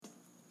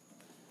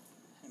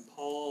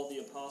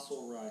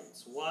apostle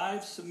writes,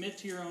 "Wives, submit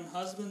to your own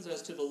husbands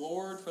as to the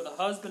Lord, for the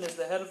husband is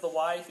the head of the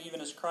wife, even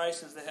as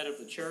Christ is the head of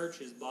the church,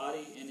 his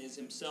body, and is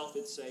himself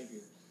its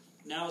Savior.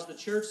 Now as the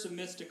church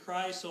submits to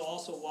Christ, so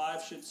also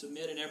wives should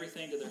submit in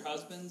everything to their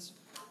husbands.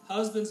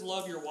 Husbands,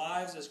 love your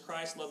wives as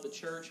Christ loved the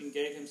church and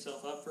gave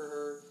himself up for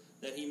her,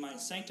 that he might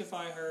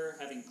sanctify her,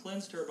 having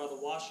cleansed her by the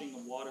washing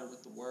of water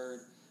with the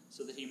word,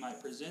 so that he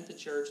might present the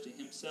church to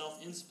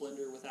himself in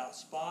splendor, without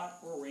spot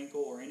or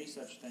wrinkle or any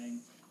such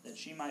thing, that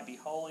she might be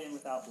holy and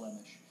without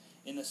blemish.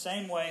 In the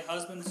same way,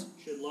 husbands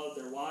should love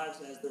their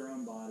wives as their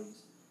own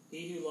bodies.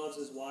 He who loves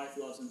his wife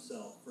loves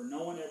himself, for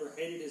no one ever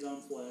hated his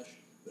own flesh,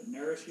 but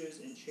nourishes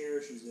and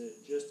cherishes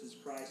it, just as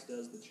Christ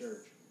does the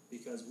church,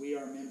 because we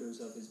are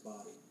members of his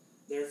body.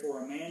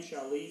 Therefore a man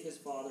shall leave his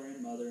father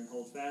and mother and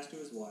hold fast to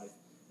his wife,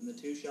 and the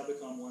two shall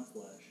become one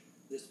flesh.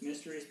 This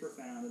mystery is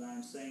profound, and I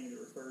am saying that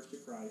it refers to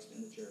Christ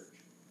and the church.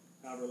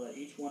 However, let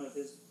each one of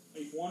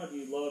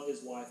you love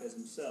his wife as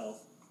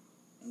himself,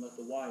 and let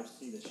the wife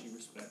see that she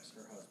respects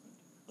her husband."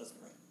 Let's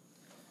pray.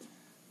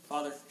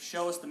 Father,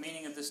 show us the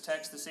meaning of this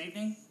text this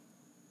evening.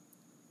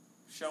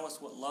 Show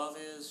us what love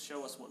is,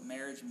 show us what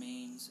marriage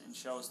means, and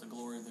show us the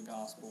glory of the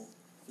gospel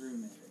through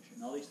marriage.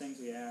 And all these things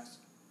we ask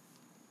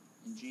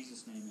in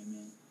Jesus' name,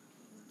 amen.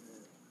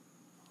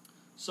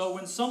 So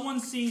when someone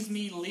sees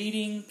me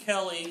leading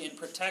Kelly and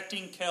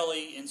protecting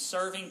Kelly and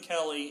serving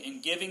Kelly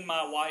and giving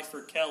my wife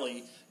for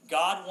Kelly,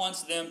 God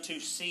wants them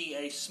to see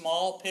a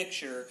small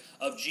picture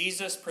of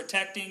Jesus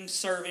protecting,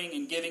 serving,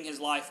 and giving his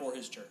life for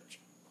his church.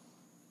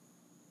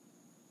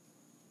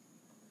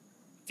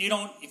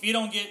 If you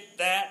don't get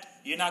that,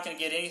 you're not going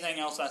to get anything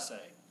else I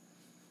say.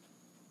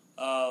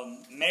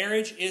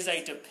 Marriage is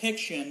a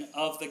depiction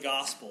of the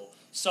gospel.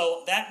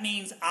 So that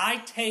means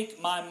I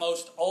take my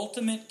most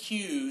ultimate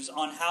cues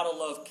on how to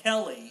love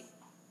Kelly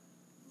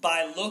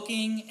by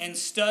looking and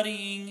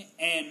studying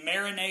and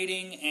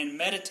marinating and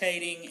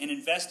meditating and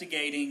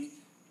investigating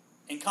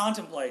and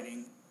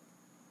contemplating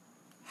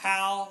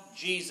how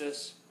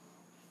Jesus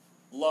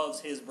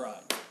loves his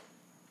bride.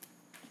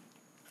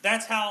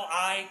 That's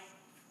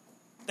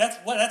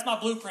my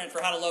blueprint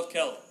for how to love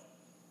Kelly.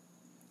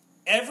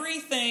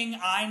 Everything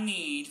I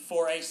need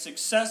for a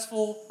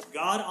successful,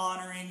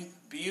 God-honoring,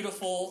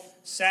 beautiful,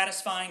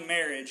 satisfying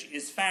marriage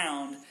is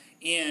found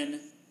in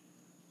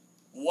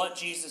what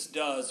Jesus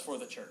does for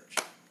the church.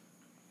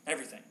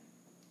 Everything.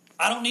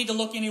 I don't need to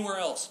look anywhere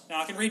else.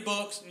 Now, I can read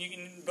books,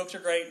 and books are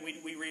great.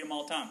 We read them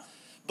all the time.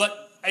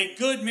 But a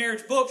good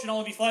marriage book should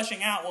only be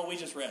fleshing out what we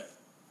just read.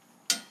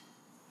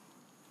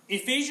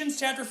 Ephesians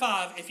chapter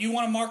 5, if you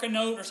want to mark a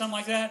note or something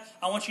like that,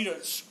 I want you to,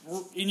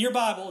 in your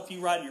Bible, if you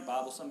write in your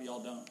Bible, some of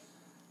y'all don't,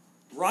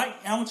 I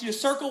want you to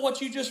circle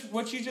what you just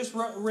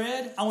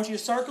read. I want you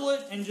to circle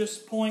it and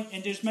just point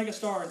and just make a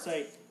star and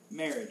say,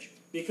 marriage.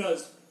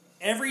 Because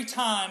every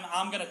time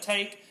I'm going to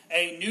take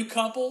a new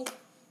couple,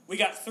 we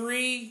got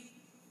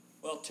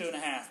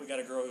 2.5. We got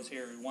a girl who's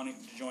here wanting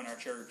to join our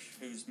church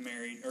who's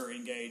married or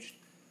engaged.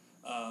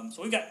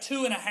 So we've got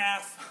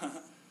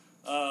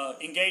 2.5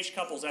 engaged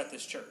couples at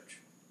this church.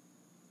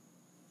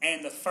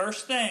 And the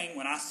first thing,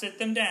 when I sit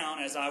them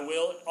down, as I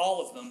will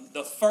all of them,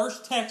 the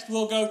first text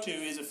we'll go to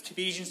is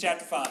Ephesians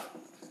chapter 5.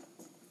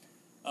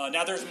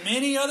 Now, there's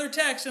many other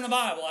texts in the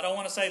Bible. I don't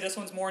want to say this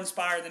one's more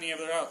inspired than any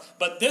other else.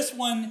 But this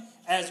one,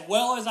 as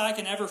well as I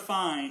can ever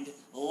find,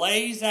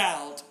 lays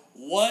out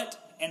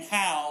what and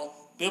how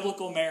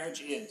biblical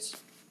marriage is.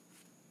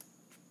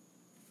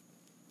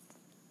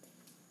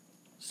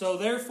 So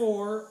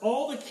therefore,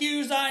 all the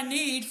cues I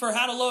need for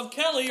how to love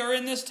Kelly are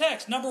in this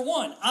text. Number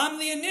one, I'm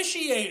the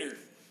initiator.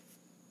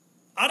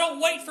 I don't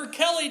wait for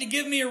Kelly to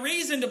give me a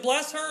reason to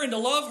bless her and to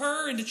love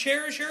her and to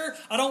cherish her.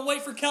 I don't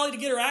wait for Kelly to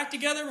get her act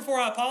together before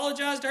I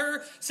apologize to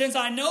her. Since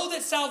I know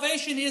that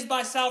salvation is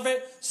by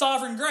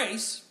sovereign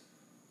grace,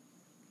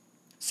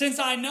 since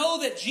I know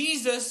that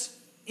Jesus,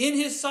 in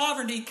his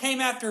sovereignty,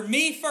 came after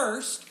me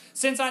first,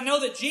 since I know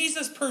that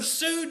Jesus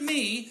pursued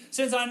me,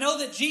 since I know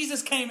that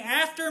Jesus came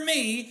after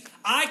me,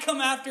 I come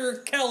after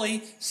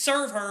Kelly,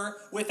 serve her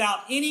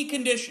without any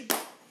condition.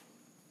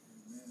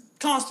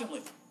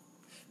 Constantly.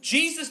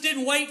 Jesus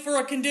didn't wait for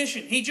a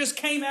condition. He just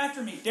came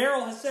after me.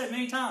 Daryl has said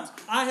many times.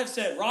 I have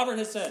said. Robert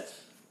has said.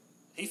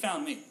 He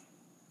found me.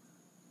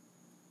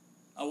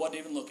 I wasn't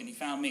even looking. He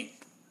found me.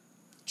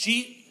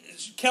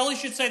 Kelly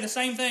should say the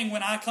same thing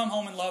when I come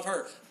home and love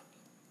her.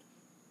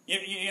 You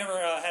ever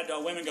had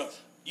women go,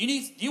 do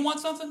you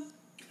want something?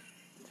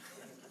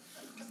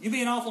 You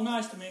being awful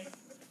nice to me.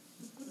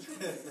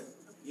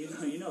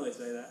 You know they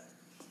say that.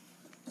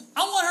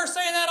 I want her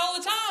saying that all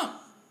the time.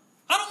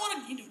 I don't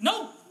want to,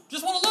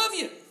 just want to love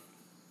you.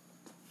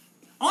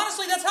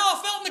 Honestly, that's how I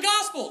felt in the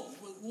gospel.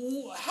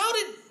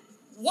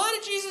 Why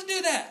did Jesus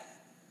do that?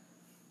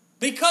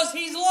 Because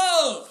he's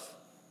love.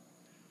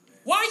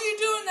 Why are you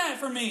doing that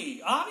for me,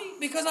 Avi?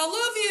 Because I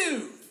love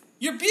you.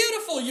 You're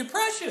beautiful. You're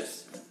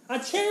precious. I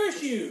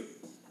cherish you.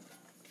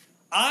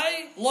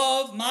 I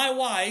love my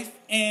wife,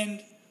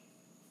 and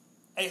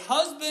a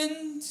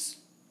husband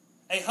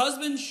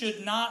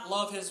should not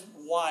love his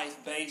wife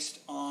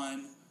based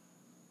on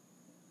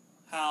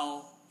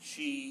how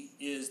she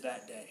is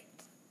that day.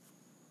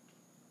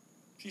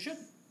 She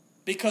shouldn't.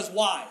 Because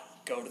why?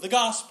 Go to the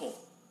gospel.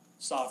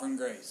 Sovereign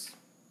grace.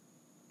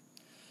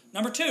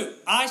 Number 2,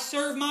 I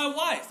serve my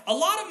wife. A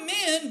lot of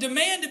men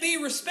demand to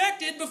be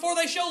respected before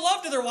they show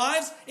love to their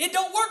wives. It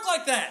don't work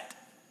like that.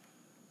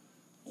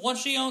 Once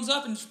she owns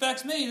up and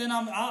respects me, then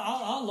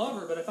I'll love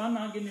her. But if I'm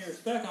not giving her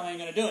respect, I ain't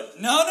going to do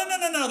it. No.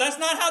 That's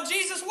not how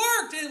Jesus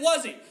worked,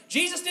 was he?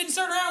 Jesus didn't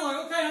sit around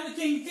like, okay, I'm the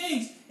King of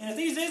Kings. And if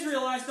these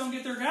Israelites don't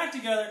get their act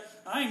together,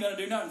 I ain't going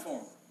to do nothing for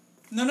them.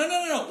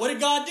 No. What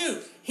did God do?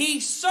 He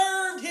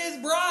served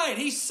his bride.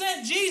 He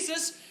sent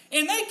Jesus,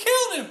 and they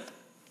killed him.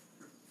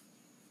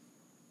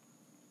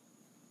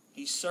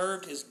 He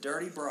served his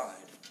dirty bride.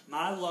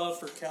 My love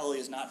for Kelly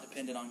is not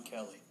dependent on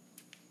Kelly.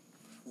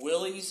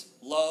 Willie's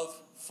love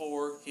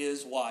for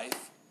his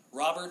wife,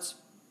 Robert's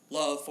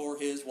love for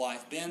his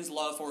wife, Ben's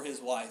love for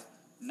his wife,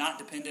 not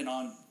dependent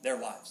on their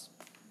wives.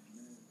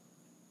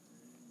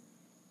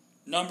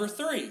 Number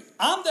 3,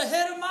 I'm the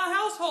head of my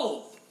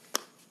household.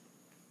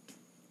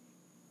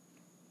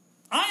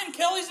 I am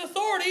Kelly's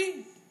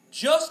authority,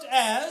 just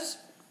as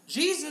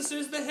Jesus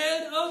is the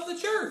head of the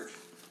church.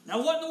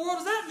 Now, what in the world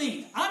does that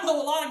mean? I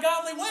know a lot of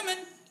godly women.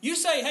 You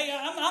say, hey,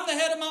 I'm the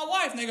head of my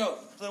wife. And they go,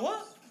 the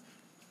what?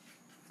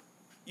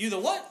 You the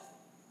what?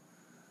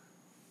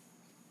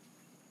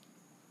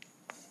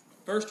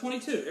 Verse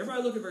 22.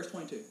 Everybody look at verse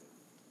 22.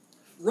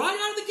 Right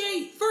out of the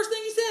gate, first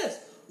thing he says,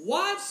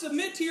 wives,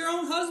 submit to your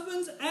own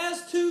husbands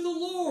as to the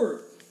Lord.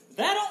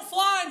 That don't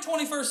fly in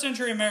 21st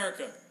century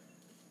America.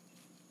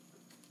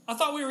 I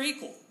thought we were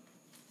equal.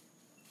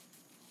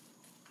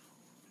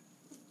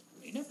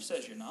 He never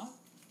says you're not.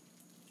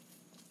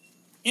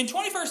 In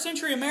 21st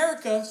century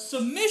America,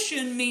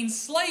 submission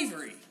means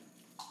slavery.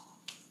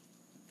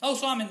 Oh,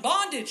 so I'm in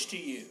bondage to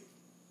you.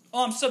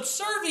 Oh, I'm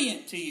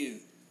subservient to you.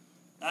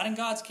 Not in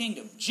God's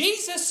kingdom.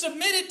 Jesus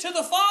submitted to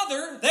the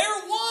Father.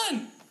 They're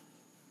one.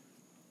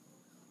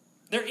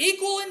 They're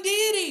equal in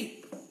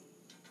deity.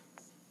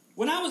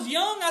 When I was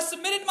young, I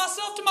submitted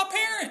myself to my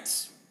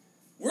parents.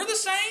 We're the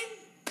same.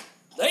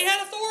 They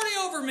had authority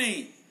over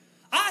me.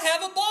 I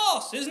have a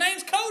boss. His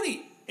name's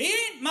Cody. He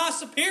ain't my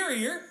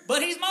superior,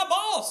 but he's my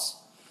boss.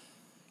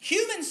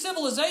 Human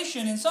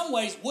civilization, in some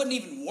ways, wouldn't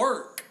even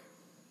work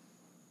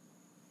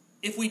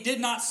if we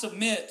did not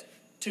submit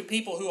to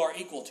people who are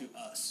equal to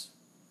us.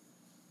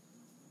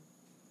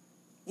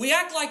 We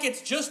act like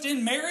it's just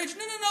in marriage.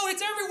 No,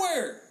 it's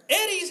everywhere.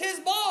 Eddie's his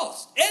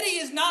boss. Eddie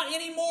is not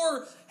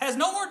anymore, has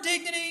no more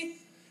dignity,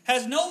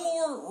 has no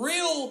more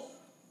real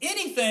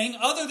anything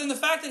other than the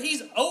fact that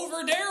he's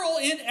over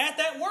Daryl at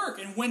that work.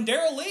 And when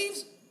Daryl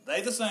leaves,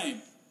 they the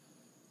same.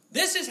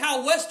 This is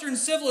how Western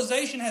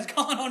civilization has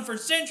gone on for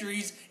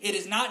centuries. It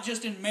is not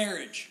just in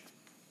marriage.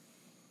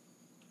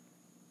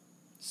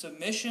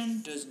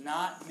 Submission does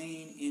not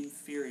mean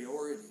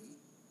inferiority.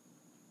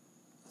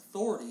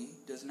 Authority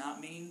does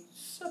not mean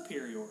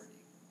superiority.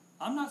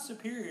 I'm not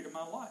superior to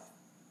my wife,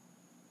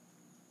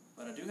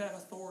 but I do have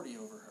authority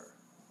over her.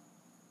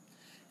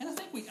 And I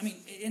think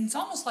it's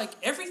almost like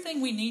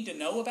everything we need to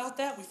know about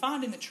that we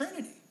find in the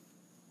Trinity.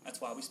 That's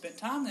why we spent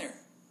time there.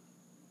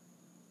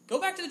 Go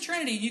back to the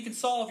Trinity and you can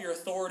solve your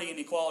authority and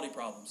equality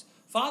problems.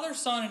 Father,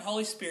 Son, and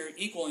Holy Spirit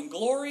equal in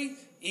glory,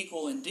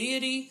 equal in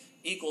deity,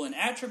 equal in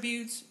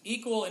attributes,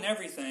 equal in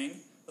everything.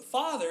 The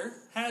Father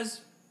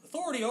has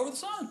authority over the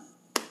Son.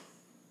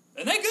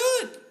 And they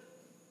good.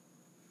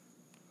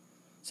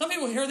 Some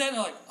people hear that and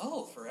they're like,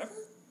 oh, forever?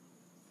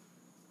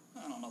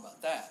 I don't know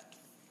about that.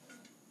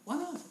 Why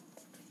not?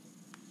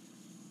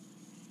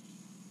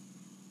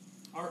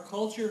 Our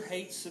culture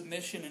hates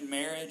submission in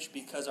marriage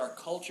because our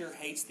culture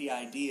hates the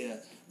idea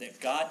that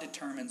God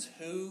determines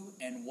who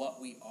and what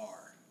we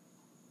are.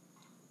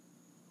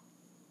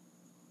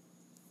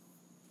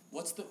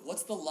 What's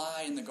the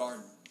lie in the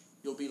garden?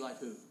 You'll be like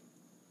who?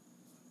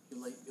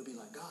 You'll be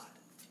like God.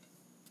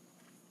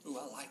 Ooh,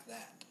 I like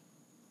that.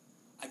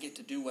 I get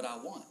to do what I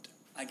want.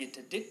 I get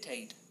to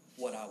dictate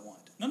what I want.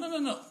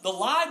 No. The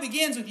lie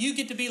begins with you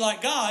get to be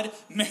like God.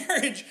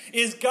 Marriage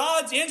is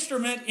God's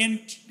instrument.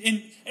 In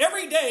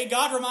every day,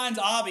 God reminds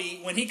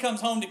Abby when he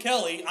comes home to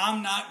Kelly,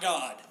 I'm not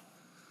God.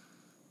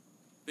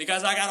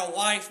 Because I got a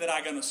wife that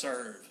I'm going to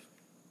serve.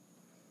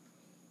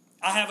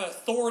 I have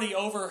authority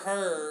over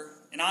her,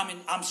 and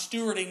I'm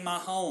stewarding my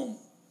home.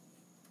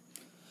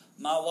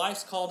 My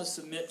wife's call to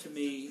submit to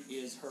me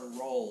is her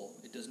role.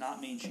 It does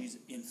not mean she's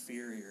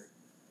inferior.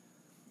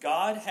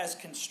 God has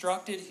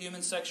constructed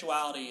human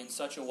sexuality in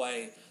such a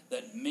way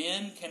that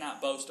men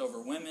cannot boast over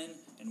women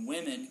and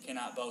women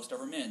cannot boast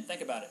over men.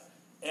 Think about it.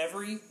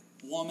 Every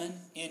woman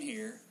in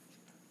here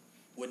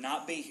would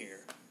not be here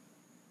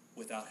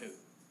without who?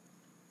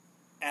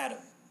 Adam.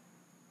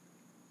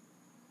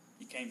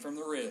 He came from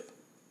the rib.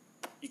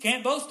 You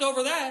can't boast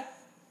over that.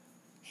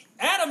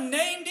 Adam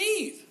named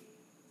Eve.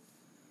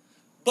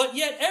 But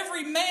yet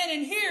every man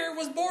in here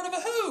was born of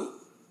a who?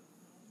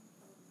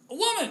 A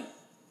woman.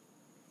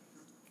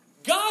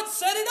 God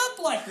set it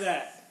up like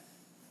that.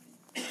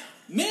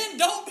 Men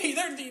don't be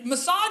there.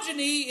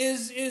 Misogyny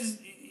is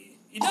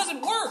it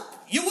doesn't work.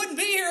 You wouldn't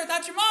be here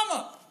without your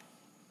mama.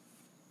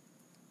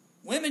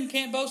 Women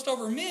can't boast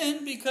over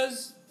men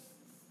because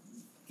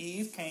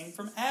Eve came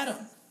from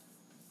Adam.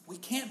 We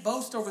can't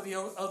boast over the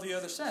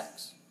other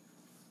sex.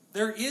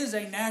 There is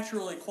a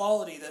natural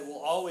equality that will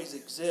always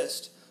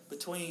exist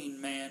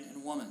between man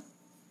and woman.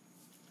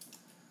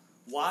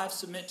 Wives,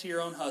 submit to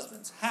your own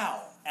husbands.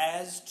 How?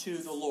 As to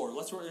the Lord.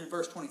 Let's read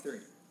verse 23.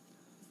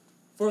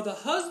 For the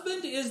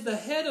husband is the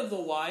head of the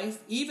wife,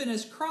 even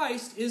as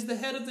Christ is the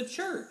head of the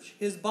church,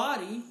 his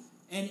body,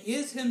 and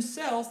is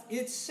himself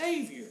its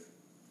Savior.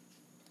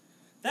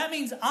 That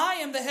means I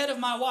am the head of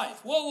my wife.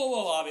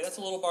 Whoa, Avi, that's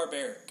a little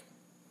barbaric.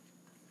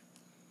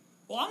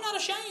 Well, I'm not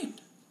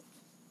ashamed.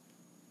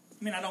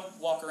 I mean, I don't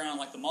walk around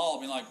like the mall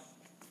being like,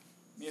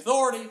 the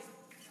authority.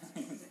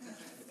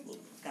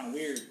 It's kind of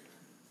weird.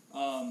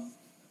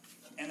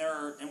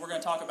 And we're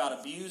going to talk about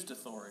abused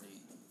authority.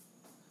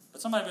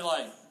 But somebody be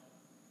like,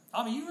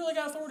 Avi, you really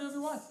got authority over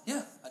your wife?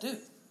 Yeah, I do.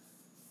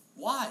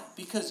 Why?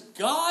 Because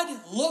God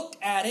looked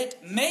at it,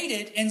 made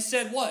it, and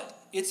said what?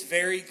 It's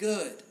very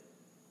good.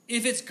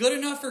 If it's good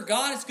enough for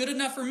God, it's good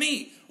enough for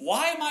me.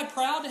 Why am I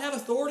proud to have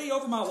authority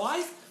over my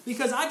wife?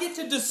 Because I get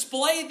to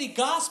display the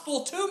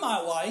gospel to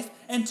my wife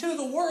and to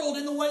the world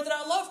in the way that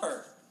I love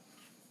her.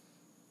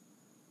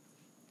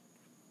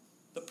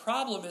 The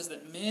problem is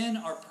that men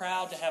are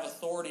proud to have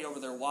authority over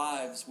their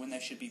wives when they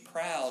should be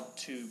proud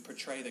to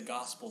portray the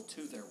gospel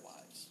to their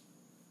wives.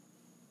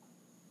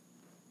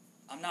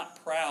 I'm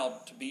not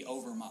proud to be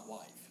over my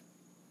wife.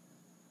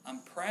 I'm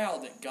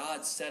proud that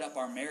God set up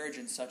our marriage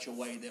in such a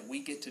way that we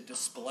get to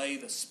display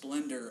the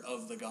splendor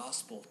of the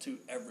gospel to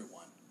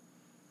everyone.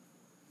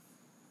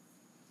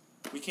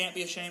 We can't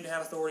be ashamed to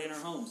have authority in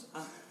our homes.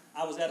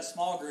 I was at a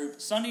small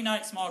group, Sunday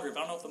night small group. I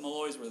don't know if the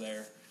Malloys were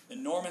there, the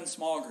Norman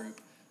small group.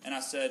 And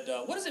I said,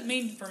 what does it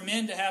mean for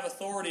men to have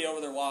authority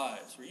over their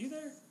wives? Were you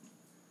there?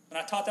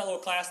 When I taught that little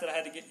class that I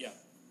had to get, yeah.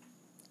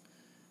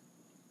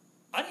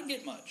 I didn't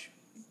get much.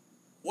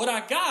 What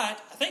I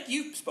got, I think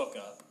you spoke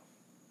up.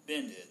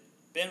 Ben did.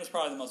 Ben was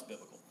probably the most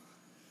biblical.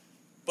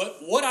 But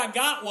what I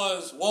got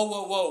was,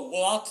 whoa.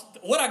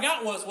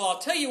 Well, I'll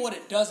tell you what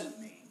it doesn't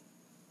mean.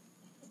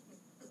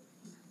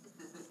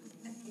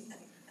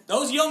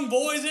 Those young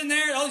boys in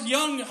there, those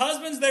young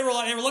husbands, they were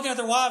looking at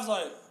their wives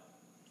like,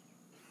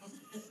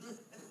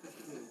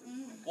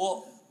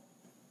 well,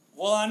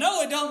 I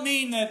know it don't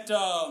mean that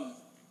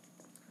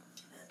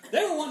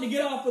they were wanting to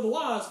get off with the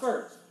wives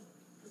first.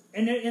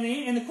 And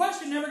the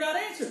question never got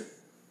answered,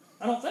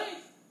 I don't think.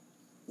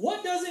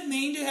 What does it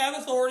mean to have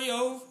authority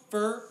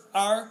over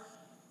our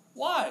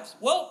wives?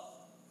 Well,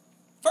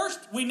 first,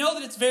 we know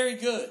that it's very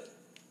good.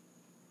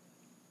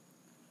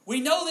 We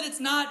know that it's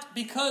not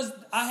because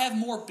I have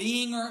more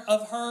being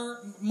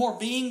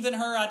than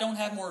her, I don't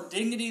have more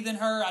dignity than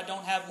her, I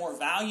don't have more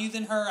value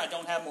than her, I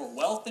don't have more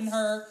wealth than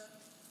her.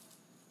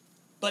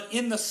 But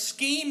in the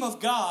scheme of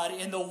God,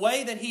 in the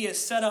way that He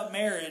has set up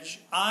marriage,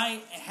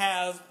 I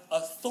have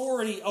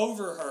authority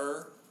over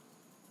her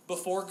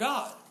before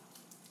God.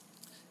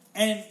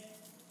 And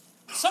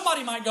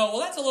somebody might go, well,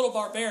 that's a little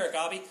barbaric,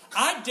 Avi.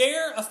 I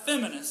dare a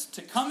feminist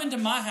to come into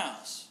my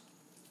house,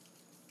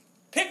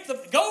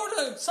 go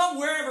to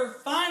somewhere,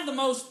 find the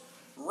most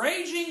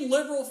raging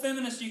liberal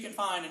feminist you can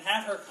find and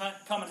have her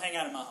come and hang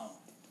out in my home.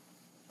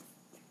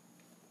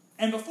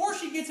 And before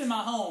she gets in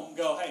my home,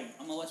 go, hey,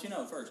 I'm going to let you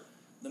know first.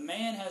 The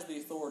man has the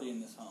authority in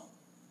this home.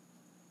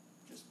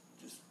 Just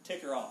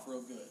tick her off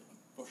real good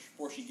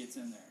before she gets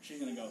in there. She's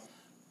going to go,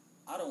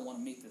 I don't want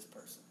to meet this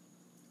person.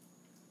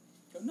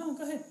 Go, no,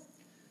 go ahead.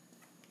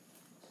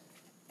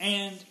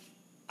 And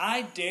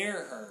I dare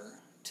her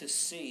to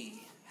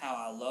see how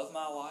I love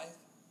my wife,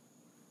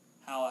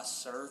 how I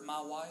serve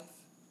my wife,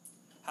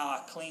 how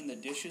I clean the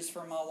dishes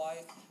for my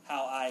wife,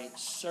 how I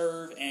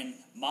serve and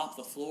mop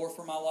the floor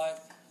for my wife.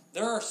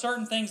 There are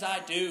certain things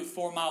I do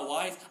for my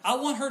wife. I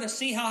want her to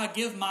see how I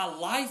give my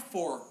life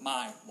for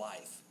my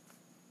wife.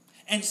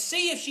 And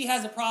see if she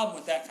has a problem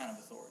with that kind of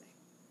authority.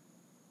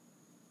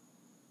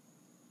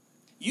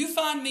 You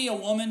find me a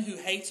woman who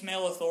hates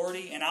male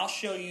authority, and I'll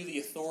show you the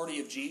authority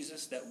of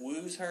Jesus that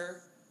woos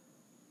her,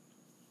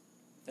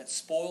 that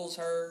spoils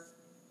her,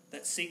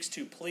 that seeks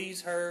to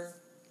please her,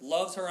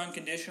 loves her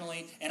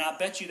unconditionally, and I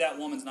bet you that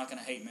woman's not going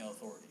to hate male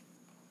authority.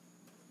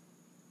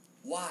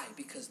 Why?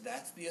 Because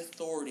that's the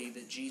authority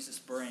that Jesus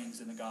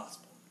brings in the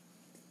gospel.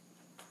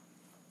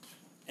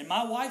 And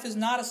my wife is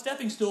not a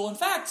stepping stool. In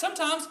fact,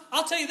 sometimes,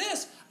 I'll tell you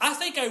this, I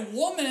think a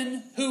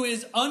woman who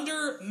is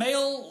under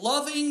male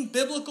loving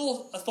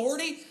biblical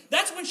authority,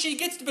 that's when she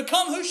gets to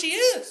become who she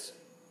is.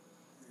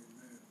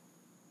 Amen.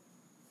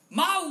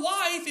 My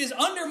wife is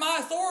under my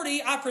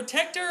authority. I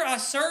protect her. I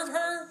serve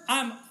her.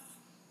 I'm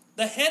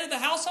the head of the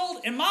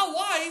household. And my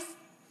wife,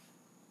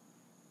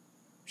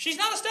 she's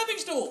not a stepping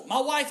stool.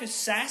 My wife is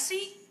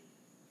sassy.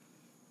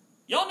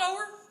 Y'all know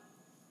her.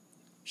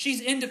 She's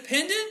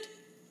independent.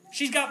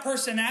 She's got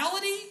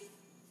personality.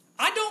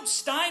 I don't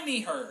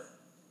stymie her.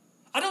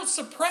 I don't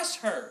suppress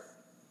her.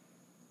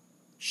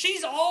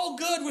 She's all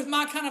good with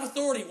my kind of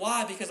authority.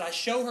 Why? Because I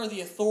show her the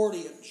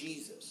authority of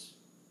Jesus.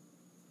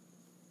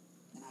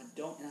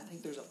 And I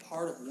think there's a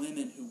part of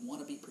women who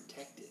want to be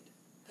protected.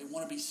 They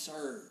want to be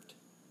served.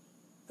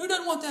 Who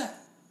doesn't want that?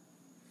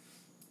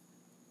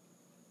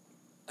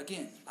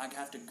 Again, I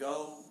have to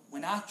go.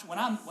 When I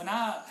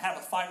have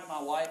a fight with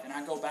my wife and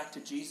I go back to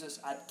Jesus,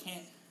 I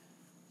can't.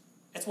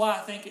 That's why I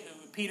think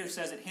Peter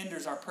says it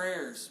hinders our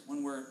prayers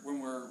when we're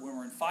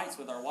in fights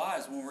with our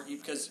wives,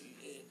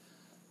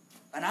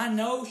 and I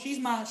know she's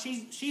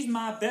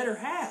my better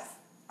half.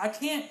 I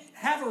can't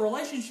have a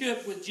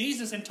relationship with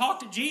Jesus and talk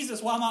to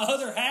Jesus while my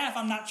other half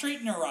I'm not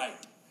treating her right.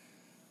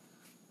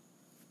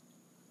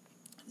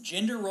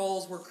 Gender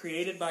roles were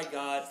created by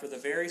God for the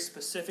very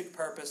specific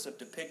purpose of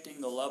depicting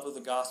the love of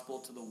the gospel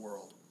to the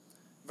world.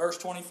 Verse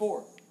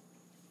 24.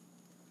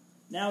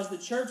 Now as the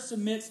church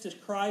submits to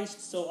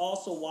Christ, so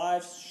also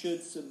wives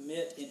should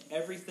submit in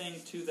everything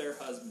to their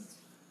husbands.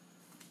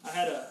 I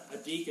had a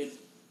deacon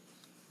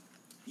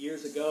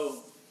years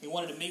ago. He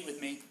wanted to meet with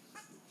me.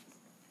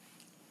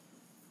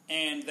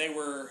 And they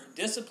were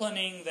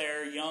disciplining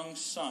their young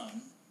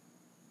son.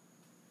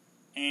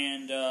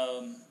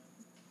 And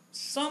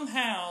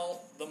somehow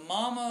the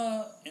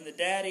mama and the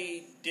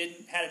daddy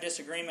had a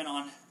disagreement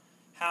on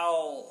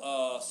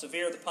how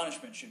severe the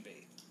punishment should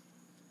be.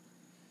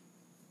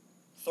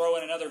 Throw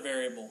in another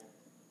variable.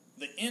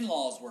 The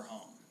in-laws were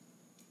home.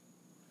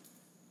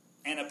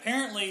 And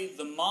apparently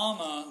the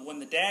mama, when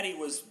the daddy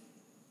was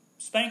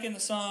spanking the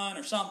son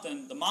or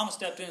something, the mama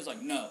stepped in and was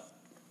like, no.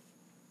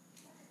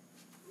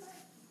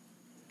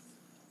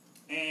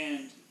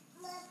 And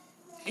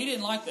he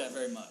didn't like that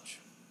very much.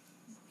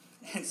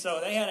 And so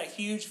they had a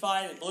huge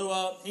fight. It blew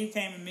up. He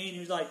came to me and he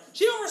was like,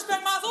 she don't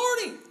respect my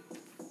authority.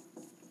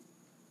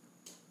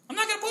 I'm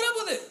not going to put up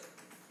with it.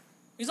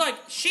 He's like,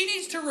 she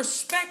needs to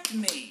respect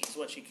me, is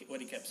what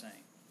he kept saying.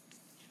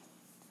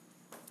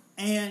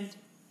 And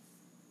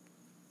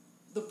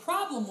the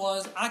problem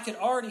was, I could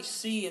already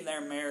see in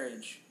their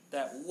marriage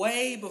that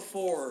way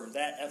before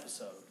that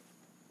episode,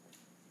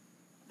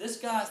 this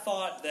guy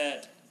thought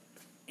that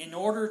in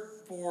order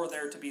for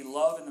there to be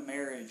love in the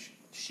marriage,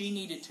 she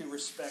needed to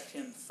respect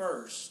him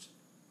first,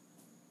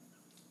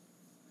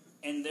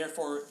 and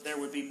therefore there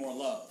would be more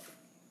love.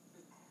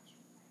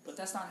 But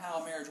that's not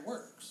how a marriage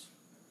works.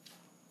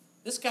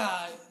 This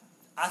guy,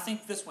 I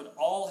think this would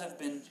all have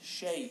been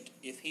shaped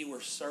if he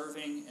were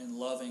serving and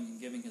loving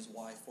and giving his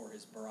wife for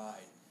his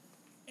bride.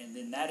 And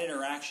then that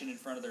interaction in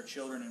front of their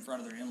children, in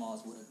front of their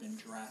in-laws, would have been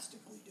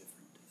drastically different.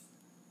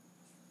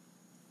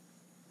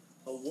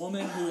 A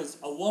woman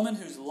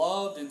who's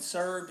loved and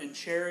served and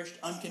cherished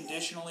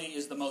unconditionally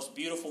is the most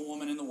beautiful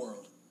woman in the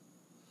world.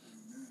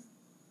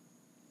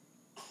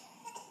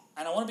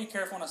 And I want to be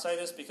careful when I say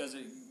this because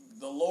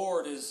the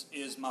Lord is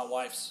my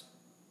wife's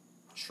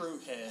true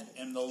head,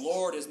 and the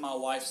Lord is my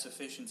wife's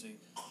sufficiency.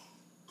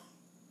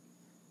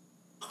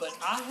 But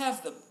I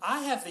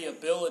have the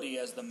ability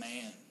as the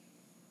man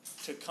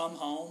to come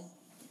home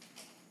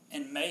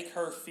and make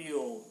her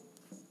feel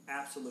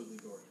absolutely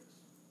gorgeous.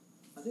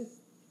 I do.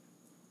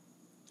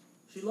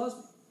 She loves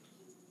me.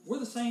 We're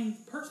the same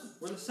person.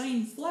 We're the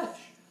same flesh.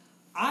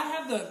 I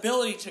have the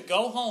ability to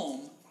go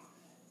home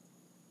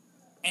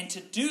and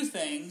to do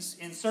things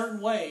in certain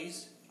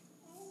ways,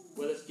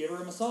 whether it's give her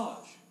a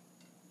massage.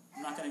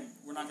 We're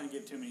not going to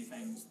give too many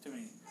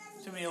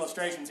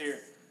illustrations here.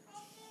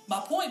 My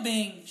point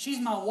being, she's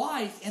my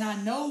wife, and I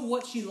know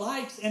what she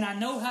likes, and I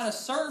know how to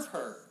serve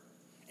her.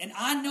 And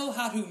I know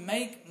how to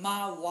make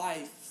my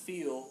wife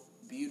feel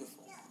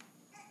beautiful.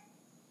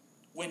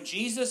 When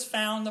Jesus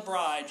found the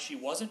bride, she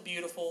wasn't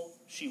beautiful,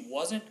 she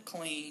wasn't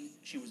clean,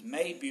 she was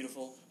made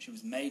beautiful, she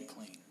was made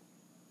clean.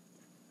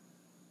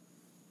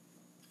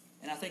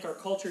 And I think our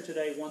culture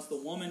today wants the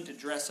woman to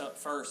dress up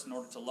first in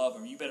order to love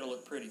her. You better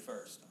look pretty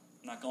first.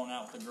 I'm not going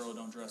out with a girl who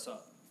don't dress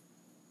up.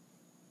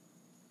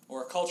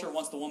 Or a culture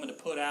wants the woman to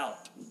put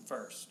out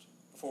first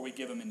before we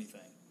give them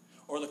anything.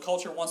 Or the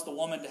culture wants the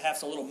woman to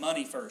have a little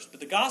money first. But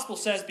the gospel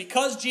says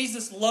because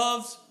Jesus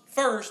loves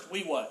first,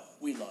 we what?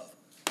 We love.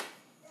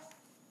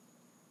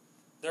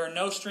 There are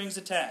no strings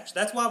attached.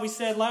 That's why we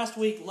said last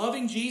week,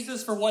 loving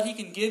Jesus for what he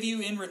can give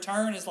you in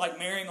return is like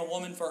marrying a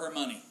woman for her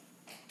money.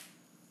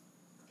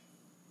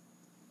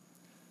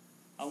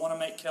 I want to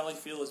make Kelly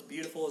feel as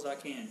beautiful as I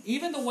can.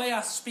 Even the way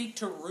I speak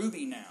to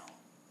Ruby now.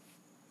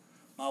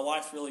 My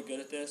wife's really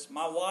good at this.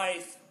 My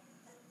wife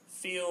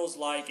feels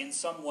like in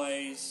some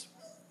ways,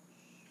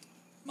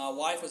 my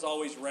wife was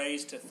always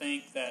raised to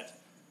think that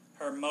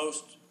her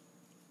most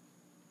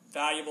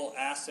valuable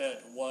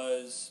asset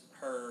was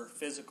her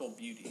physical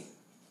beauty.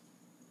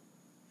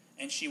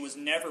 And she was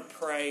never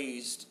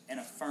praised and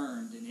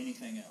affirmed in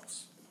anything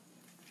else.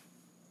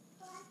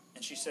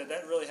 And she said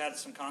that really had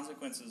some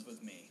consequences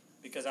with me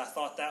because I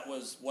thought that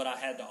was what I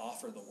had to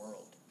offer the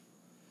world.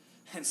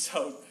 And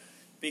so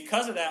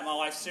because of that, my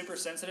wife's super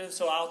sensitive.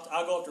 So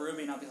I'll go up to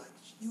Ruby and I'll be like,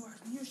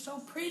 you're so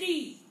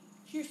pretty.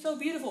 You're so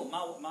beautiful.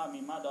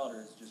 My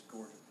daughter is just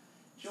gorgeous.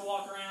 She'll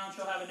walk around.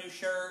 She'll have a new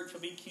shirt. She'll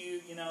be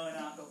cute, and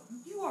I'll go,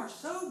 you are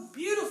so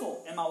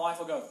beautiful. And my wife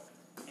will go,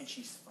 and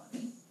she's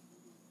funny.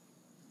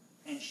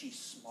 And she's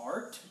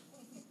smart.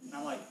 And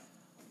I'm like,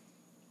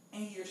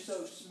 and you're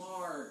so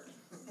smart.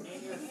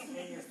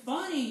 And you're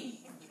funny.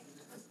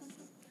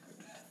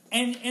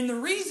 And the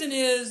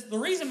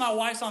reason my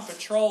wife's on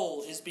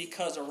patrol is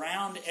because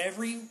around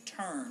every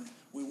turn,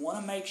 we want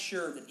to make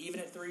sure that even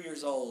at 3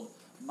 years old,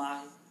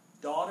 my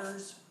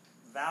daughter's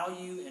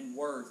value and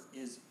worth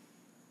is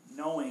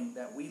knowing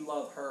that we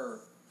love her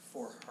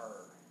for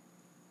her.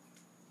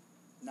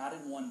 Not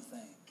in one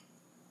thing.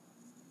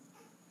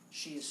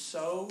 She is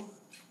so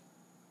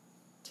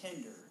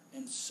tender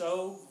and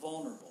so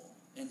vulnerable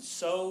and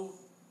so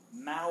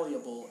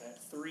malleable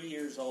at 3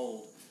 years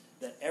old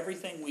that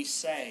everything we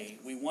say,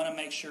 we want to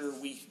make sure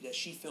that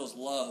she feels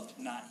loved,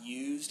 not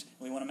used.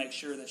 We want to make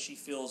sure that she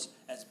feels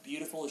as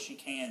beautiful as she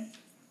can,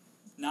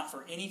 not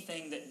for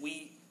anything that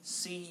we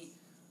see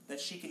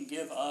that she can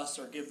give us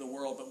or give the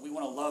world, but we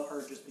want to love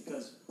her just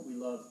because we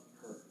love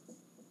her.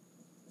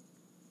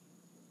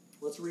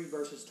 Let's read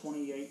verses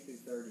 28 through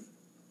 30.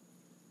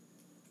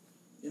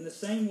 In the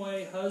same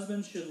way,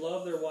 husbands should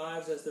love their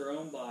wives as their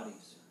own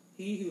bodies.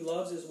 He who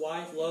loves his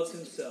wife loves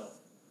himself.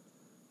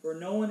 For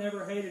no one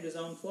ever hated his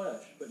own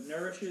flesh, but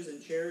nourishes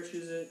and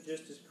cherishes it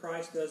just as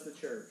Christ does the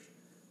church,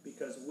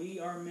 because we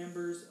are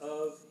members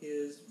of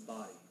his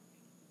body.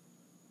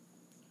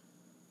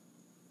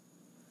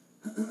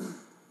 I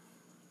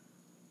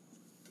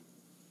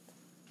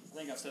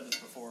think I've said this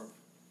before.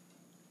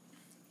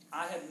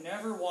 I have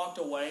never walked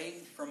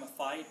away from a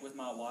fight with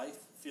my wife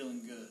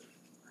feeling good.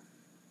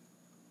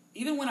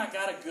 Even when I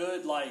got a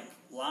good line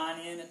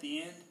in at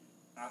the end,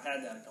 I've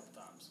had that a couple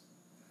times.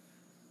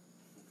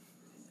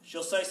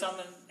 She'll say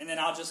something, and then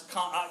I've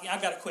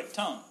got a quick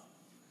tongue.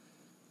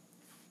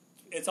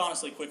 It's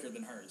honestly quicker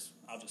than hers.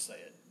 I'll just say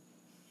it.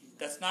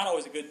 That's not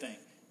always a good thing.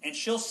 And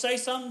she'll say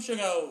something, she'll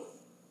go,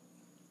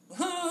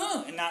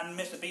 and not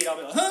miss a beat. I'll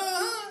be like,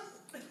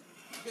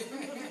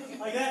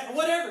 like that,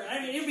 whatever.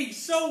 I mean, it'll be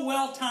so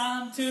well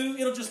timed too.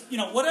 It'll just,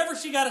 whatever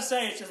she got to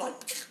say, it's just like.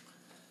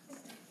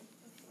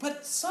 But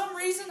for some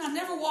reason, I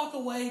never walk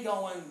away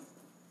going,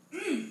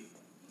 I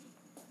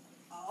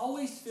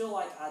always feel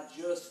like I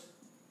just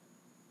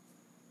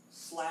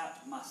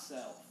slapped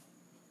myself.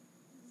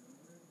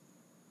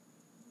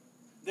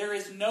 There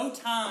is no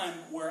time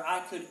where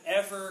I could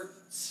ever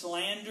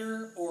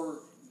slander or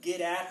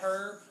get at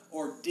her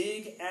or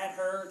dig at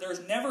her. There's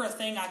never a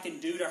thing I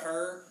can do to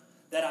her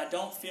that I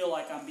don't feel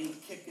like I'm being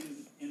kicked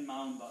in my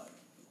own butt.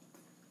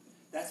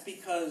 That's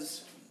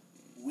because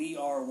we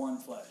are one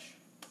flesh.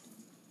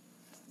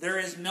 There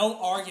is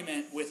no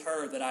argument with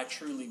her that I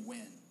truly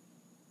win.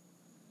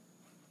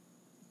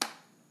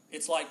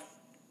 It's like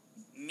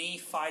me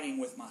fighting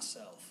with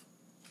myself.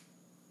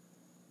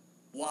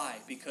 Why?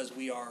 Because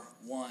we are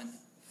one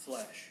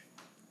flesh.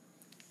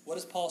 What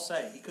does Paul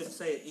say? He couldn't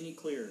say it any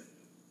clearer.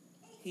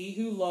 He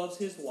who loves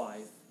his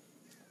wife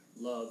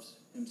loves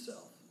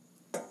himself.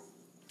 And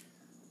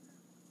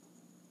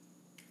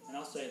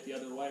I'll say it the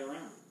other way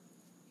around.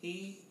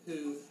 He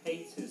who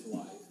hates his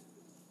wife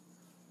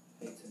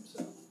hates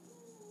himself.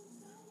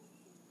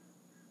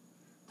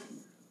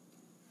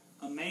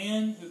 A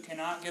man who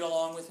cannot get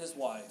along with his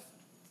wife,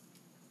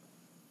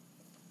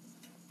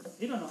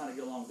 he don't know how to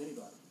get along with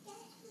anybody.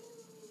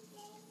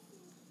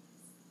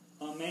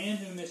 A man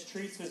who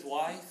mistreats his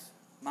wife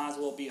might as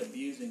well be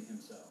abusing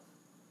himself.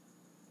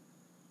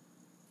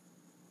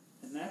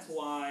 And that's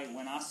why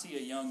when I see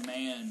a young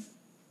man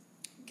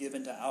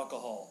given to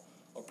alcohol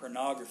or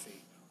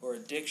pornography or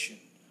addiction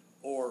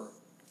or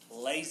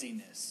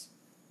laziness,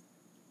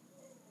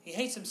 he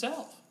hates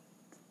himself.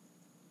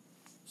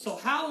 So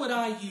how would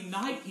I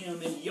unite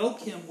him and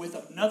yoke him with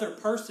another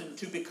person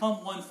to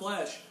become one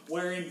flesh,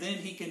 wherein then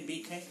he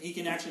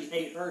can actually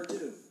hate her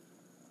too?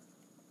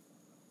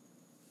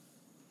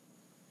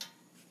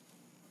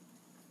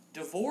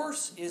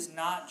 Divorce is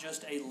not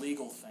just a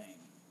legal thing.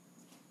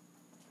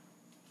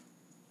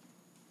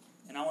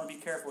 And I want to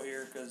be careful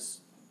here because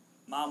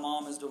my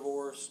mom is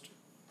divorced.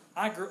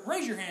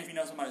 Raise your hand if you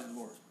know somebody's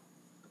divorced.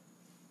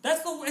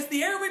 It's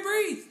the air we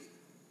breathe.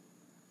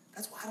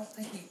 That's why I don't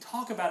think we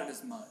talk about it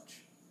as much.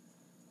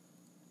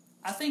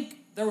 I think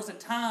there was a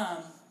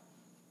time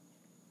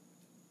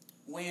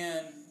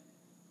when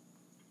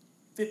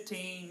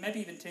 15, maybe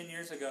even 10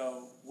 years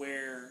ago,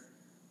 where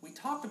we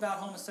talked about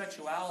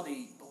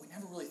homosexuality, but we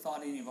never really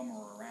thought any of them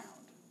were around.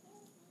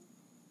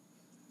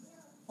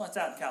 Well, it's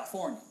out in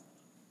California.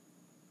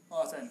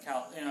 Well, it's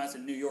that's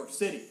in New York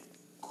City.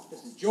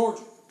 This is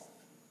Georgia.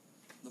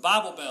 The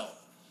Bible Belt.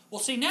 Well,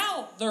 see,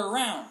 now they're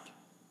around.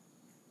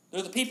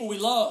 They're the people we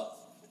love,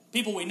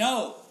 people we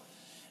know.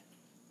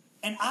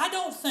 And I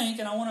don't think,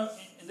 and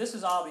this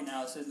is Abby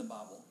now, this is in the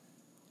Bible.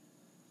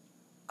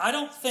 I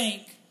don't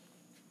think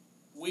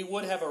we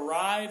would have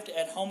arrived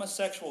at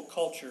homosexual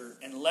culture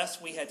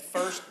unless we had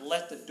first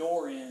let the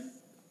door in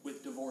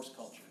with divorce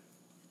culture.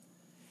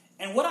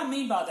 And what I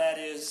mean by that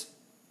is,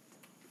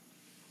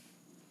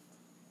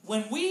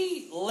 when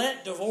we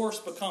let divorce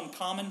become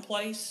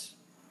commonplace,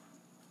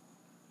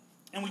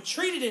 and we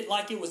treated it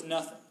like it was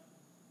nothing,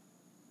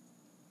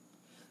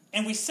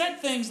 and we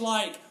said things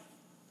like,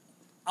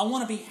 I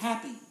want to be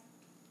happy.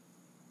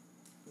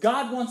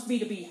 God wants me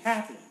to be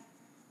happy.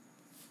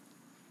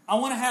 I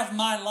want to have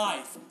my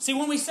life. See,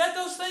 when we said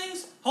those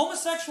things,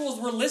 homosexuals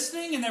were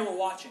listening and they were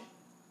watching.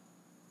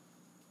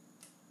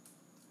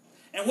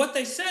 And what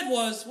they said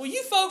was, well,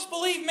 you folks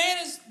believe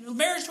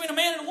marriage between a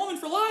man and a woman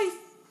for life,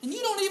 and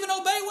you don't even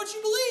obey what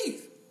you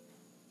believe.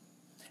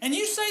 And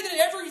you say that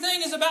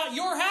everything is about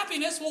your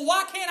happiness. Well,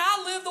 why can't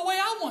I live the way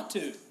I want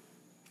to?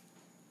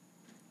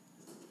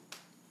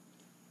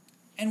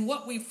 And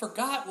what we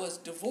forgot was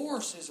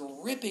divorce is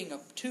ripping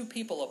two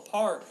people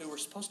apart who were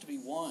supposed to be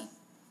one.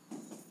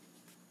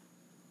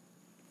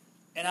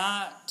 And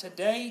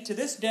to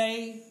this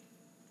day,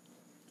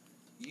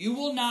 you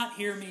will not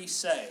hear me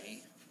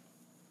say,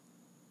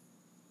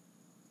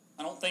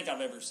 I don't think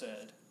I've ever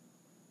said,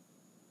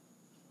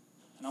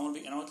 and I want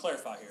to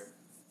clarify here.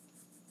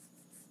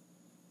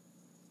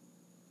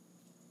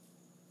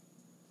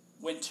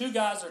 When two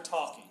guys are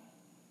talking,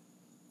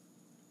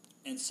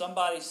 and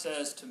somebody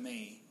says to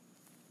me,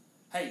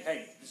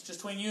 hey, it's just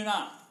between you and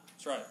I.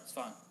 That's right, it's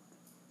fine.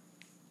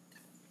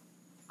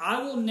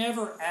 I will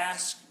never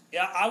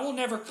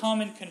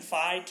come and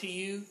confide to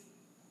you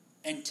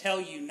and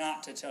tell you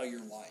not to tell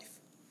your wife.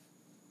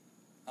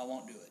 I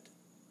won't do it.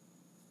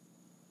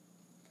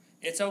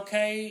 It's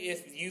okay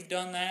if you've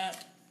done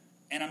that,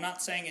 and I'm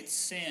not saying it's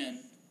sin,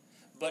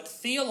 but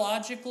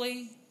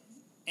theologically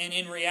and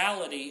in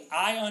reality,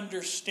 I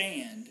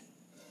understand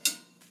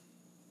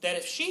that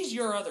if she's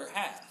your other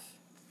half,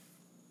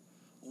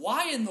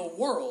 why in the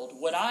world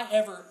would I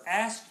ever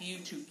ask you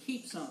to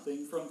keep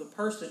something from the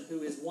person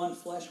who is one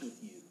flesh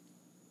with you?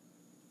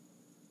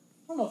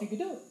 I don't know if you could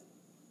do it.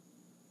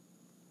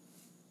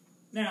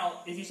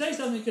 Now, if you say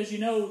something because you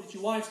know that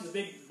your wife's a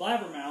big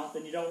blabbermouth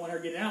and you don't want her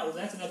getting out, well,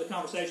 that's another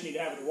conversation you need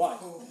to have with your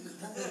wife.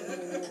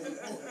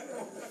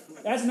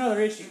 That's another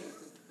issue.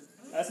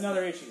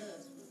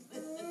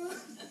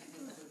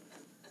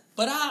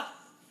 But I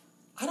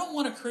don't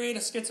want to create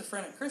a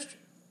schizophrenic Christian.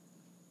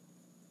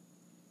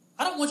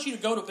 I don't want you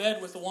to go to bed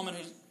with the woman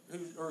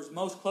who is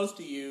most close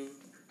to you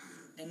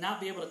and not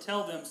be able to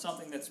tell them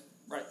something that's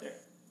right there.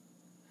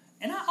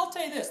 And I'll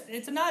tell you this,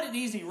 it's not an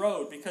easy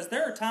road, because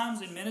there are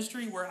times in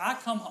ministry where I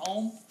come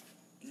home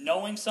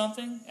knowing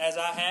something, as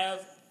I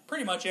have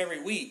pretty much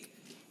every week.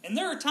 And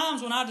there are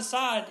times when I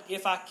decide,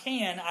 if I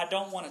can, I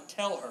don't want to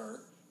tell her,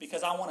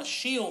 because I want to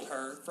shield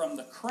her from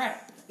the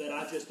crap that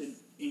I just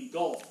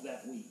engulfed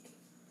that week.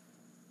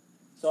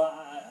 So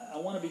I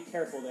want to be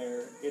careful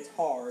there. It's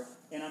hard.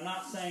 And I'm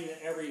not saying that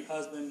every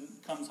husband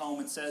comes home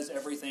and says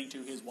everything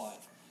to his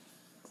wife.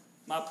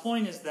 My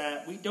point is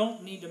that we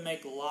don't need to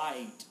make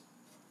light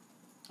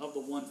of the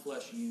one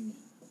flesh union.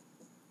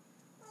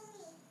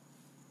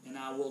 And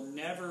I will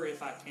never,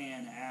 if I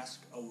can,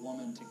 ask a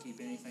woman to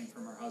keep anything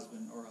from her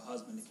husband, or a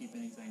husband to keep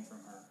anything from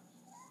her.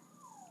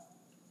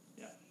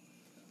 Yeah.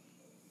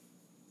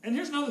 And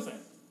here's another thing.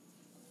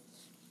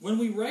 When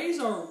we raise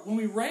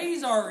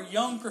our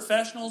young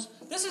professionals,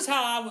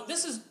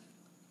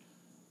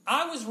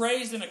 I was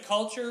raised in a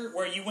culture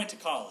where you went to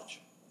college.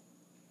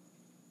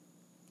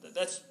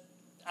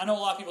 I know a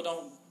lot of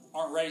people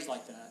aren't raised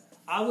like that.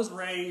 I was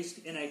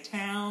raised in a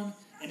town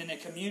and in a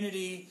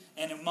community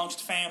and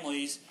amongst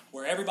families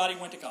where everybody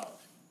went to college.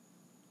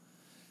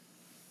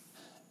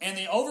 And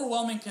the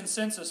overwhelming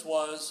consensus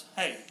was,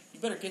 hey, you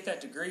better get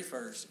that degree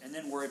first and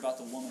then worry about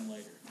the woman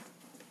later.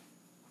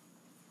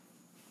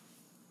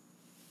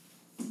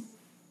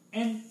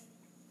 And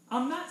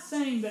I'm not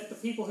saying that the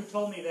people who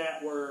told me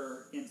that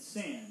were in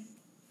sin,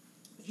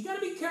 but you got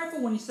to be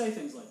careful when you say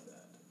things like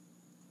that.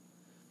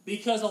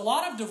 Because a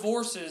lot of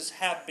divorces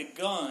have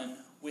begun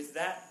with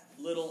that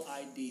little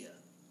idea.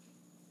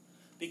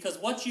 Because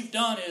what you've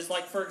done is,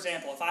 like, for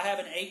example, if I have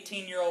an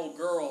 18-year-old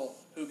girl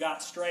who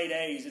got straight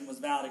A's and was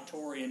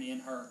valedictorian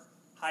in her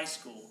high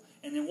school,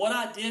 and then what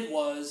I did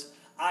was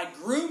I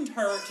groomed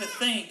her to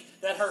think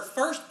that her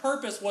first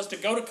purpose was to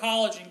go to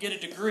college and get a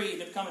degree,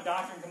 to become a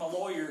doctor and become a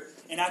lawyer.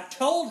 And I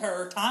told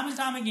her time and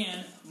time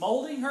again,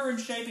 molding her and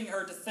shaping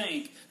her to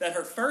think that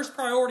her first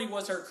priority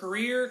was her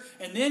career,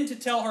 and then to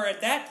tell her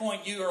at that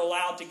point you are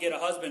allowed to get a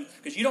husband,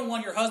 because you don't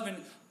want your husband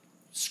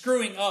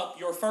screwing up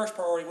your first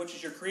priority, which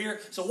is your career.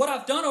 So what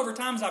I've done over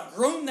time is I've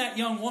groomed that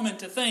young woman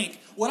to think,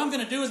 what I'm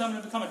going to do is I'm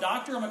going to become a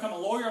doctor, I'm going to become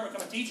a lawyer, I'm going to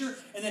become a teacher,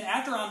 and then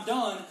after I'm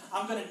done,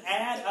 I'm going to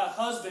add a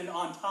husband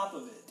on top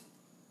of it.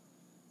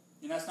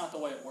 And that's not the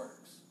way it works.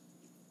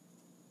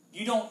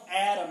 You don't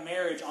add a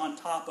marriage on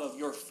top of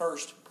your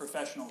first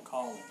professional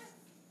calling.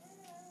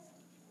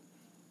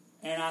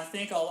 And I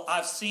think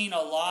I've seen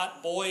a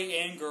lot, boy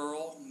and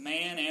girl,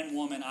 man and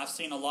woman, I've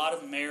seen a lot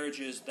of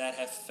marriages that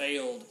have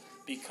failed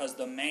because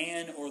the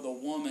man or the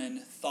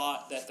woman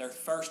thought that their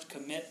first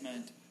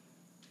commitment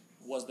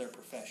was their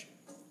profession.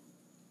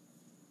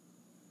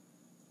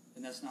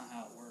 And that's not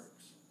how it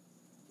works.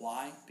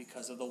 Why?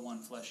 Because of the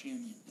one flesh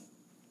union.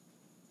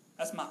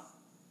 That's my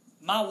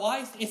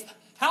wife.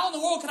 How in the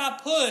world can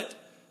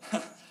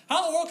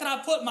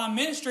I put my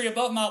ministry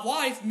above my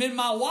wife?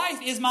 My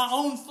wife is my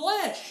own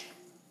flesh.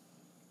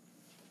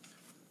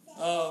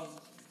 So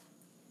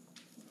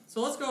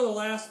let's go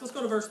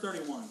to verse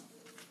 31.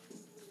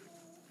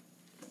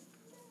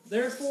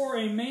 Therefore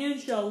a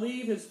man shall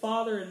leave his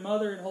father and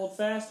mother and hold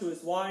fast to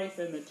his wife,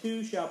 and the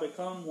two shall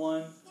become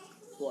one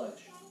flesh.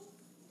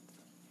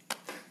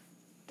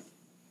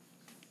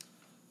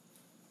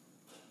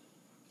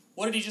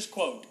 What did he just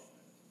quote?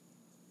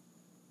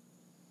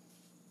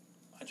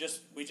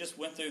 We just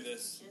went through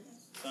this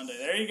Sunday.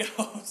 There you go.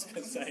 I was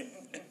going to say.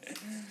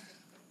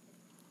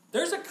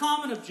 There's a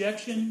common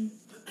objection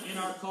in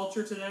our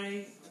culture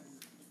today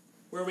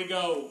where we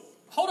go,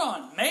 hold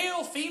on,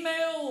 male,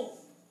 female,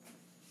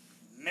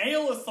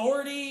 male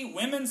authority,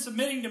 women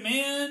submitting to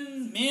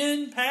men,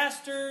 men,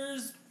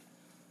 pastors.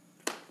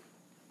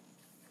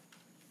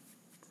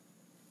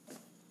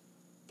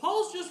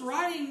 Paul's just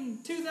writing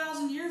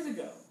 2,000 years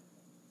ago.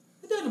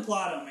 It doesn't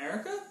apply to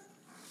America.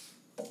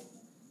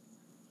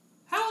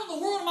 How in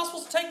the world am I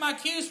supposed to take my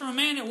cues from a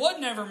man that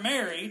wasn't ever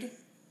married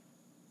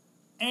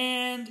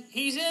and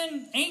he's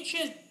in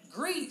ancient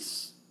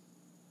Greece?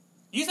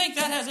 You think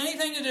that has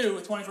anything to do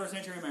with 21st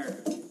century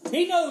America?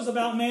 He knows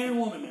about man and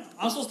woman now.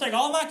 I'm supposed to take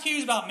all my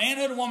cues about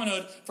manhood and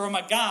womanhood from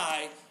a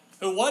guy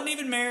who wasn't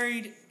even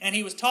married and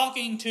he was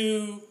talking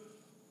to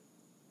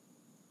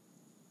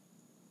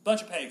a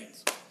bunch of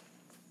pagans.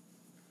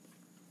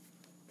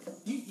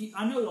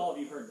 I know all of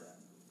you heard that.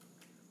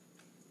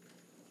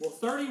 Well,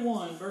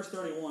 verse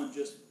 31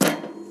 just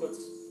puts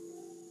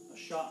a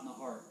shot in the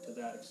heart to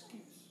that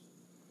excuse.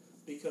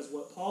 Because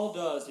what Paul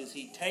does is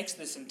he takes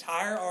this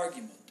entire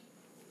argument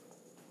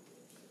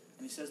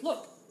and he says,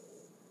 look,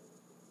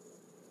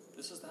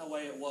 this is the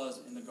way it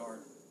was in the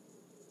garden.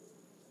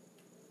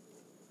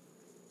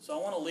 So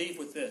I want to leave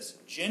with this.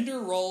 Gender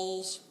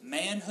roles,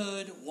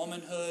 manhood,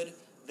 womanhood,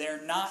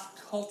 they're not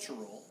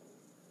cultural,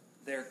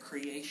 they're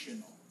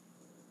creational.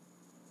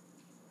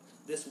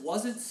 This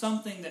wasn't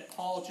something that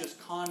Paul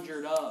just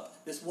conjured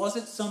up. This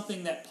wasn't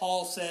something that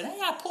Paul said, hey,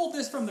 I pulled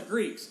this from the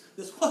Greeks.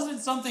 This wasn't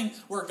something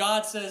where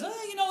God says,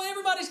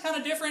 everybody's kind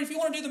of different. If you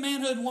want to do the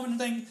manhood and woman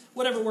thing,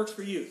 whatever works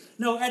for you.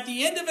 No, at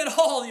the end of it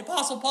all, the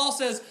Apostle Paul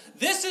says,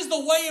 this is the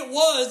way it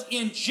was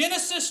in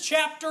Genesis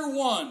chapter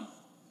 1.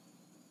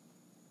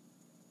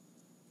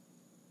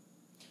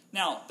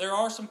 Now, there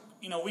are some,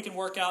 we can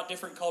work out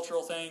different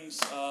cultural things.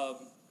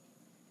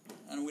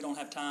 And we don't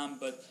have time,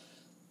 but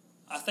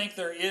I think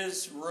there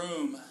is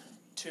room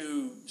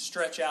to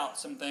stretch out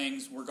some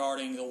things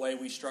regarding the way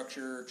we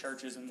structure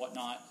churches and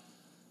whatnot.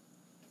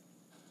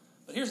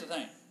 But here's the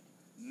thing.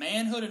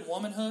 Manhood and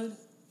womanhood,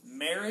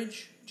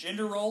 marriage,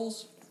 gender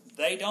roles,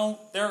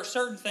 there are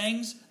certain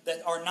things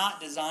that are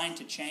not designed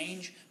to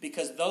change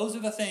because those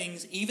are the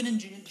things, even in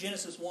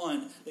Genesis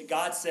 1, that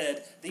God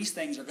said these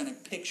things are going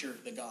to picture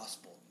the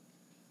gospel.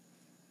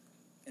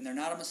 And they're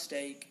not a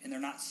mistake, and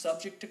they're not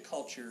subject to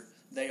culture.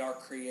 They are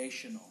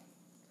creational.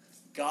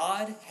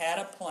 God had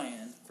a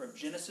plan from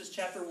Genesis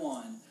chapter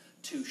 1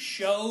 to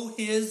show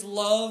His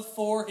love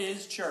for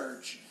His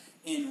church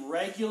in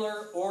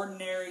regular,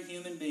 ordinary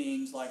human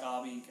beings like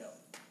Avi and Kelly.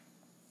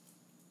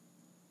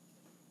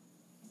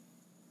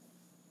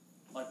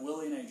 Like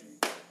Willie and Adrian.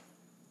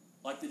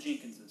 Like the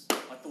Jenkinses.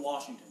 Like the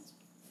Washingtons.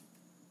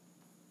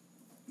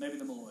 Maybe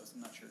the Malloys, I'm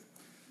not sure.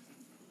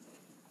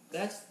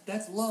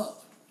 That's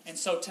love. And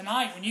so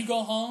tonight, when you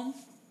go home,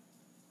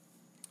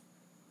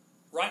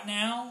 right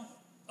now,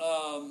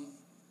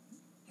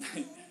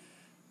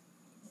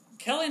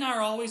 Kelly and I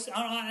are always,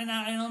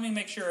 let me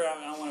make sure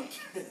I want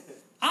to,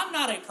 I'm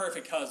not a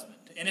perfect husband.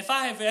 And if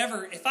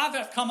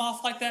I've come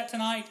off like that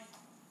tonight,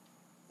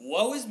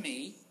 woe is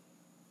me.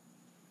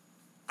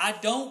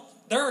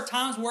 There are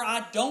times where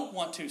I don't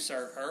want to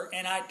serve her,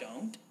 and I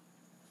don't.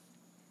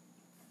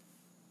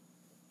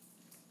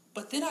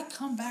 But then I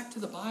come back to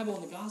the Bible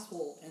and the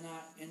gospel,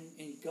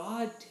 and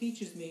God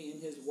teaches me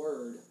in His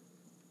Word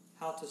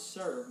how to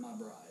serve my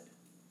bride.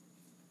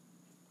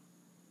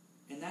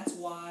 And that's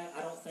why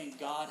I don't think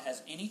God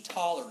has any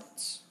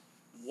tolerance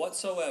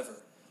whatsoever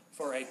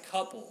for a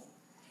couple.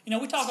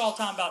 We talk all the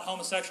time about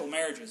homosexual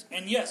marriages.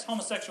 And yes,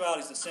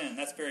 homosexuality is a sin.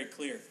 That's very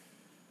clear.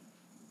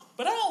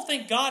 But I don't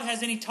think God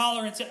has any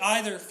tolerance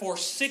either for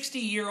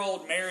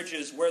 60-year-old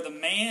marriages where the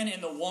man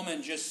and the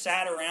woman just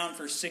sat around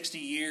for 60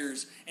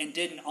 years and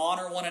didn't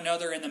honor one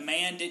another, and the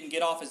man didn't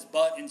get off his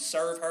butt and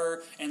serve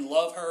her and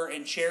love her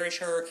and cherish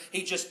her.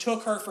 He just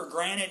took her for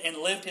granted and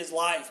lived his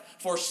life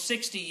for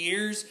 60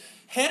 years.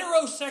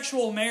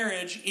 Heterosexual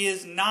marriage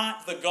is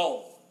not the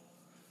goal.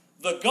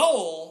 The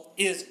goal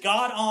is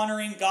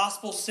God-honoring,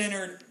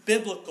 gospel-centered,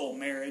 biblical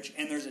marriage,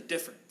 and there's a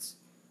difference.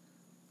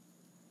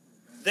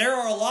 There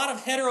are a lot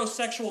of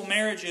heterosexual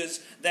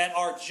marriages that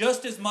are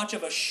just as much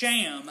of a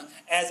sham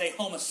as a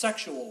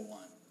homosexual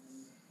one.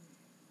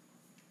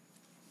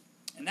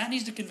 And that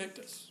needs to convict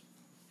us.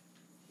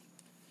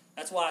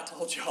 That's why I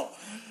told y'all,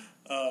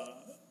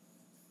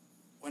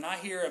 when I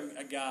hear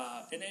a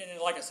guy, and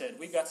like I said,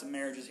 we've got some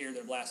marriages here that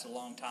have lasted a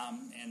long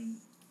time, and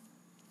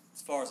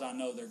as far as I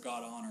know, they're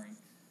God-honoring.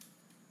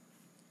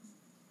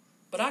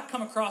 But I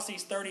come across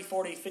these 30,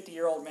 40,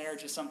 50-year-old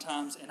marriages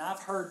sometimes, and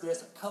I've heard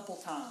this a couple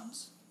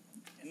times.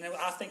 And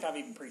I think I've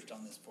even preached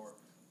on this before.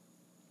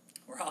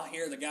 Where I'll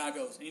hear the guy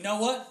goes, you know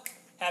what?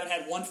 Haven't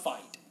had one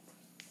fight.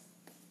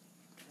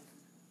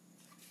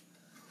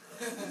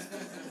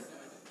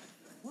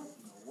 What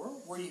in the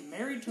world? Were you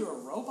married to a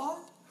robot?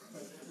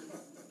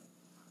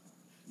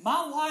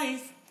 My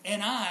wife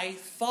and I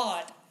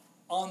fought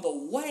on the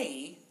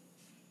way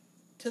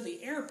to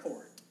the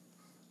airport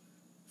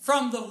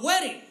from the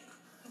wedding.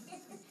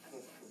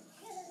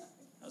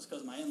 That was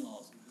because of my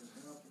in-laws.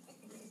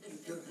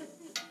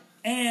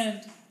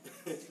 And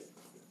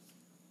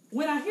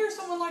when I hear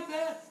someone like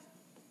that,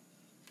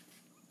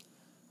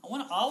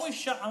 I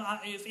always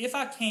if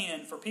I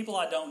can, for people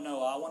I don't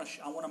know, I want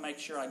to make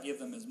sure I give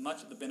them as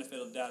much of the benefit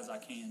of the doubt as I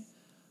can.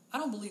 I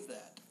don't believe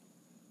that.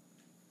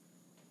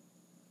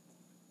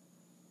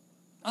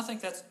 I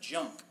think that's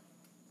junk.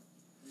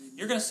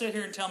 You're going to sit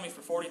here and tell me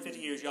for 40, 50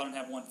 years y'all didn't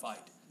have one fight.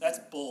 That's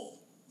bull.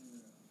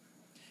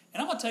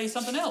 And I'm going to tell you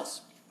something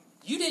else.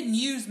 You didn't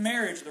use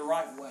marriage the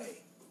right way.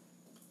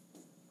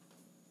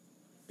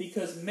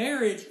 Because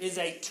marriage is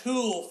a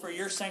tool for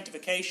your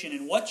sanctification.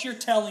 And what you're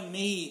telling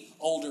me,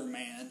 older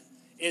man,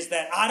 is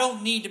that I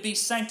don't need to be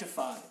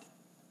sanctified.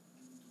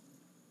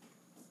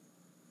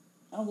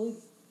 I don't believe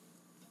it.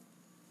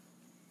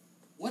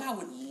 What I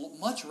would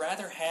much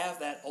rather have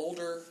that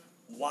older,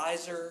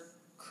 wiser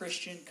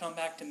Christian come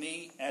back to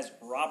me, as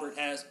Robert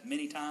has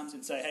many times,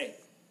 and say, hey,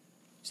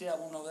 see that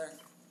woman over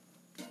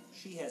there?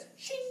 She has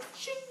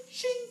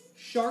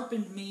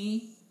sharpened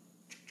me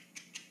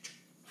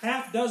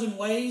half dozen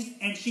ways,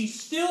 and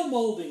she's still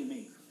molding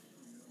me.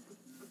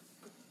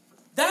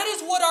 That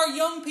is what our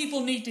young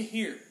people need to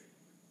hear.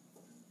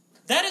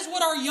 That is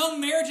what our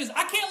young marriages...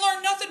 I can't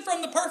learn nothing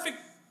from the perfect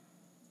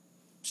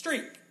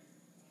streak.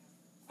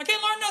 I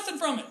can't learn nothing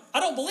from it. I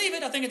don't believe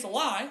it. I think it's a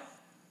lie.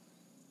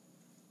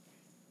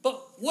 But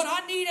what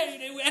I need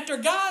after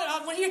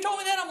God, when He told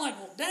me that, I'm like,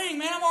 well, dang,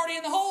 man, I'm already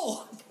in the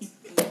hole.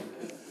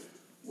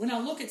 When I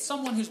look at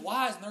someone who's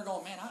wise and they're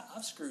going, man,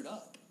 I've screwed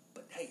up.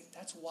 But hey,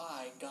 that's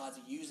why God's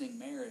using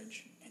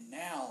marriage. And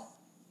now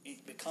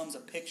it becomes a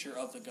picture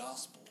of the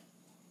gospel.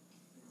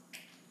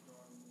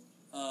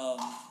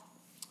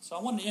 So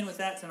I wanted to end with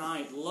that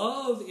tonight.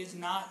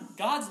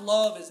 God's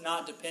love is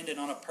not dependent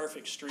on a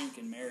perfect streak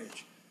in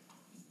marriage.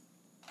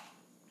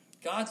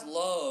 God's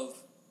love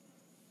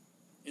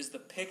is the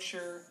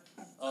picture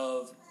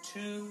of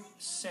two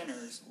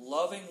sinners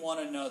loving one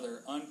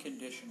another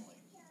unconditionally.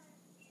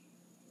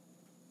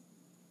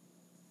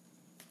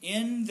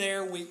 In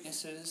their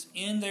weaknesses,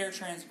 in their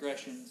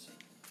transgressions.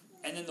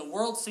 And then the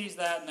world sees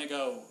that and they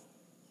go,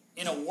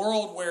 in a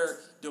world where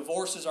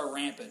divorces are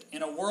rampant,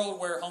 in a world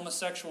where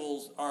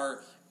homosexuals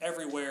are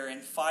everywhere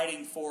and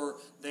fighting for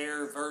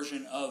their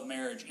version of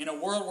marriage, in a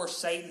world where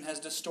Satan has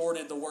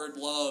distorted the word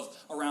love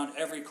around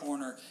every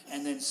corner,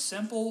 and then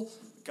simple,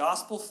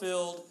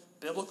 gospel-filled,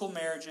 biblical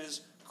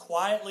marriages,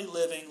 quietly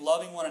living,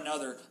 loving one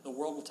another, the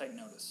world will take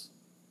notice.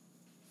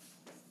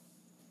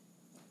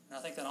 And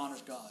I think that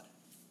honors God.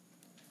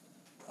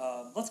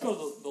 Let's go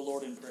to the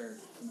Lord in prayer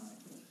tonight.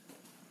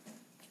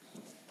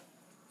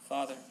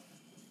 Father,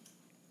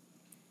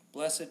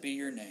 blessed be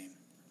your name.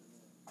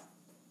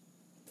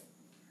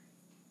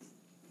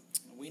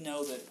 We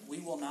know that we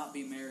will not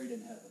be married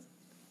in heaven.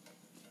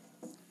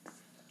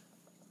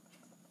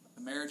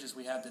 The marriages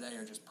we have today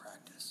are just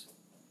practice.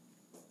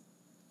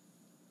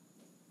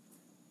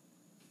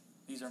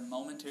 These are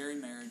momentary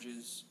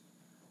marriages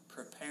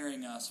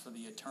preparing us for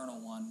the eternal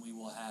one we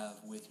will have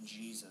with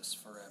Jesus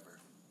forever.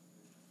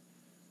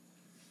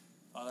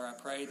 Father, I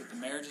pray that the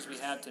marriages we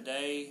have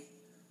today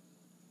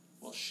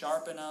will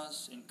sharpen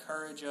us,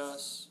 encourage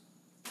us,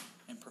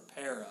 and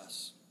prepare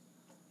us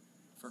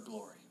for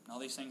glory. And all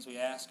these things we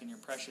ask in your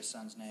precious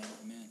Son's name.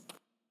 Amen.